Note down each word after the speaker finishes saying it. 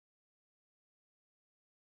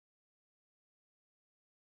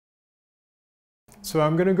So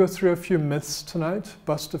I'm going to go through a few myths tonight,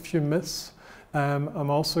 bust a few myths. I'm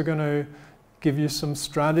also going to give you some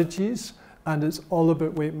strategies, and it's all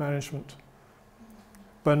about weight management.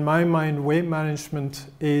 But in my mind, weight management,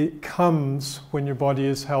 it comes when your body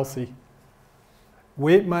is healthy.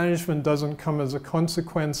 Weight management doesn't come as a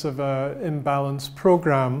consequence of an imbalanced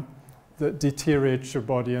program that deteriorates your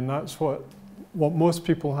body, and that's what most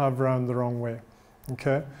people have around the wrong way.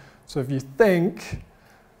 Okay? So if you think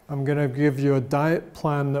I'm going to give you a diet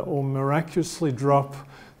plan that will miraculously drop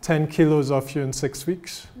 10 kilos off you in 6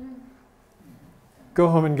 weeks, go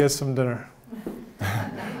home and get some dinner.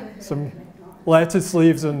 Some lettuce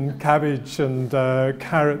leaves and cabbage and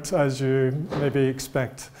carrot, as you maybe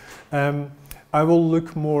expect. I will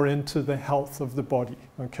look more into the health of the body,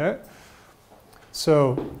 okay?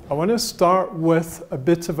 So I want to start with a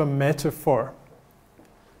bit of a metaphor.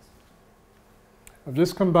 I've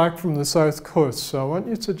just come back from the south coast, so I want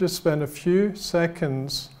you to just spend a few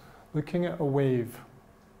seconds looking at a wave.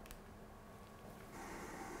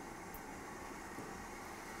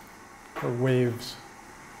 Or waves.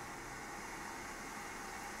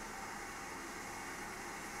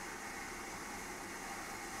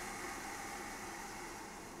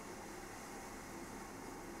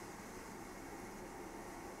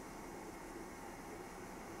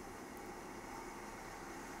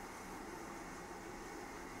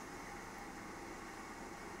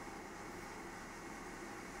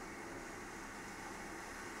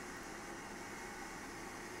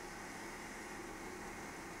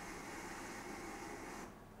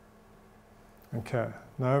 Okay,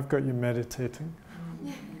 now I've got you meditating.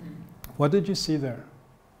 What did you see there?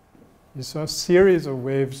 You saw a series of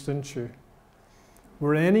waves, didn't you?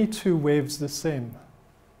 Were any two waves the same?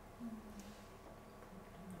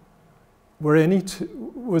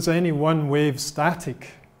 Was any one wave static?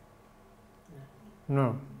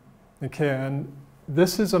 No. Okay, and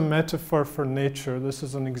this is a metaphor for nature. This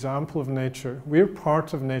is an example of nature. We're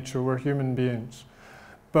part of nature, we're human beings.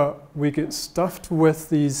 But we get stuffed with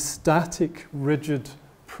these static, rigid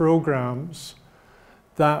programs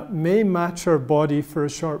that may match our body for a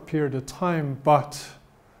short period of time, but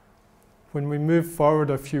when we move forward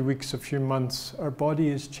a few weeks, a few months, our body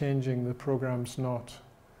is changing, the program's not.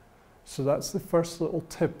 So that's the first little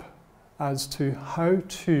tip as to how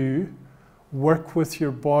to work with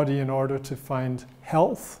your body in order to find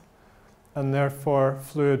health and therefore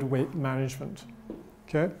fluid weight management.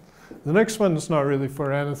 Okay? The next one is not really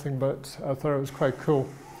for anything, but I thought it was quite cool.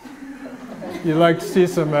 You like to see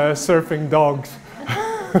some surfing dogs.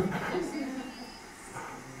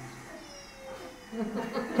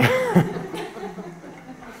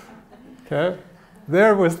 Okay,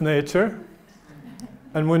 they're with nature,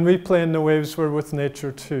 and when we play in the waves, we're with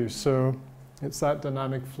nature too. So it's that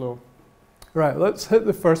dynamic flow. Right, let's hit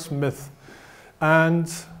the first myth. And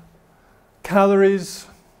calories.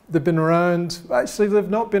 They've been around, actually they've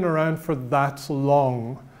not been around for that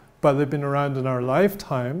long, but they've been around in our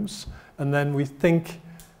lifetimes, and then we think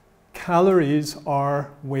calories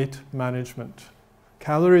are weight management.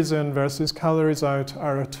 Calories in versus calories out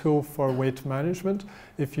are a tool for weight management.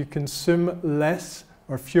 If you consume less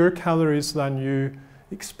or fewer calories than you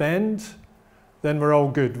expend, then we're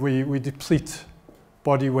all good. We deplete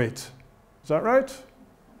body weight. Is that right?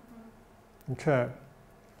 Okay.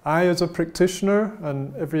 I, as a practitioner,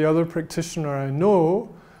 and every other practitioner I know,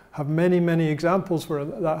 have many, many examples where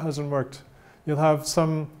that hasn't worked. You'll have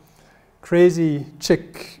some crazy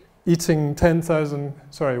chick eating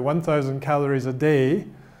 1,000 calories a day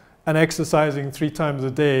and exercising 3 times a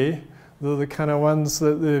day. They're the kind of ones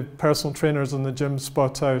that the personal trainers in the gym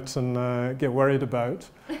spot out and get worried about.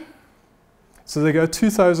 So they got a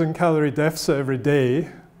 2,000 calorie deficit every day,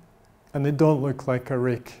 and they don't look like a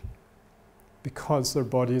rake, because their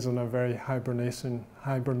body's in a very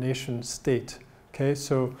hibernation state. Okay,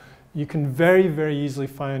 so you can very, very easily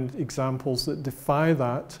find examples that defy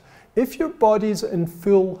that. If your body's in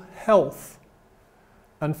full health,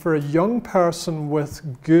 and for a young person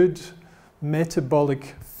with good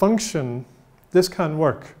metabolic function, this can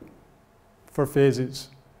work for phases.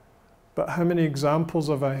 But how many examples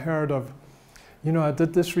have I heard of, you know, I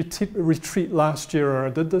did this retreat last year, or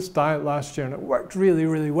I did this diet last year, and it worked really,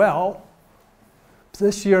 really well.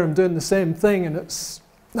 This year I'm doing the same thing and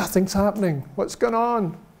nothing's happening. What's going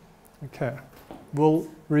on? Okay, we'll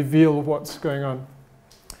reveal what's going on.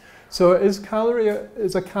 So is a calorie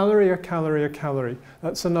a calorie a calorie?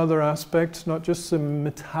 That's another aspect, not just the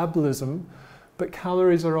metabolism, but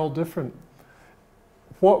calories are all different.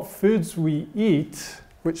 What foods we eat,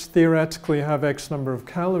 which theoretically have X number of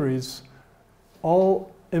calories,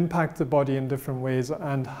 all impact the body in different ways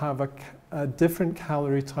and have a different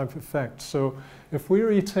calorie type effect. So if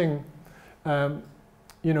we're eating,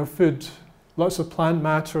 food, lots of plant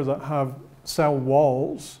matter that have cell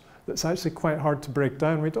walls, that's actually quite hard to break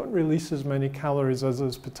down, we don't release as many calories as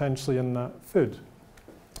is potentially in that food.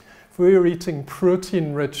 If we were eating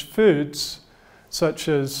protein-rich foods, such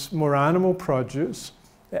as more animal produce,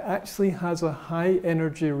 it actually has a high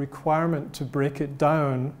energy requirement to break it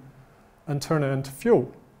down and turn it into fuel.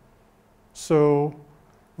 So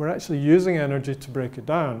we're actually using energy to break it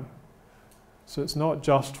down. So it's not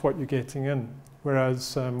just what you're getting in,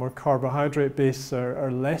 whereas more carbohydrate-based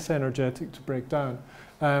are less energetic to break down.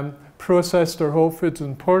 Processed or whole foods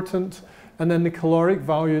important, and then the caloric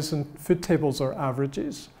values in food tables are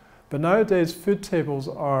averages. But nowadays food tables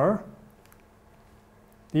are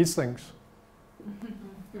these things.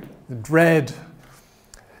 The dread.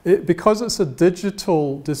 Because it's a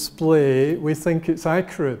digital display, we think it's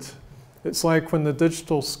accurate. It's like when the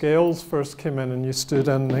digital scales first came in and you stood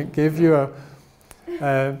in, it gave you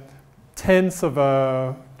a tenth of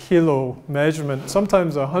a kilo measurement,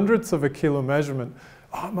 sometimes a hundredth of a kilo measurement.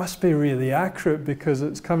 Oh, it must be really accurate because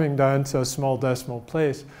it's coming down to a small decimal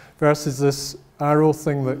place, versus this arrow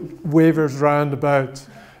thing that wavers round about,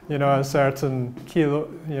 a certain kilo,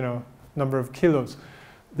 number of kilos.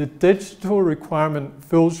 The digital requirement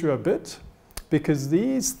fools you a bit because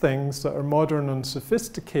these things that are modern and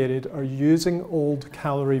sophisticated are using old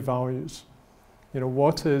calorie values.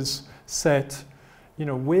 What is set,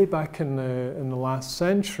 way back in the last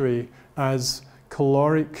century as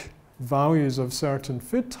caloric values of certain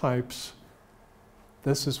food types,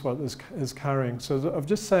 this is what is carrying. So I've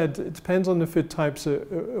just said it depends on the food types, it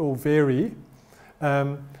will vary,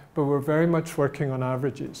 but we're very much working on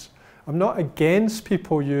averages. I'm not against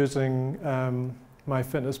people using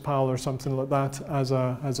MyFitnessPal or something like that as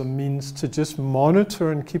a means to just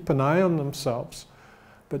monitor and keep an eye on themselves,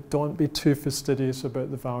 but don't be too fastidious about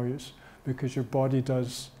the values because your body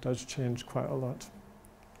does change quite a lot.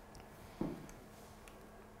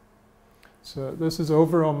 So this is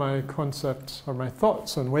overall my concepts or my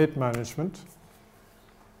thoughts on weight management.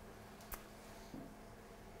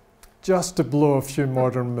 Just to blow a few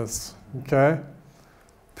modern myths, okay?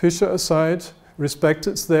 Push it aside, respect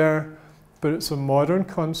it's there, but it's a modern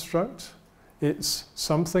construct. It's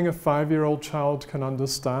something a 5-year-old child can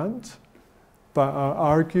understand, but I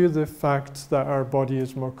argue the fact that our body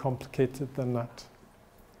is more complicated than that.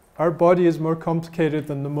 Our body is more complicated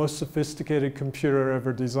than the most sophisticated computer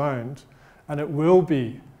ever designed, and it will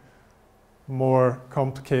be more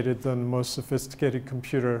complicated than the most sophisticated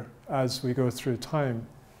computer as we go through time,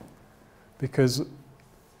 because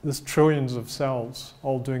there's trillions of cells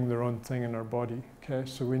all doing their own thing in our body, okay?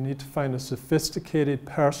 So we need to find a sophisticated,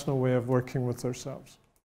 personal way of working with ourselves.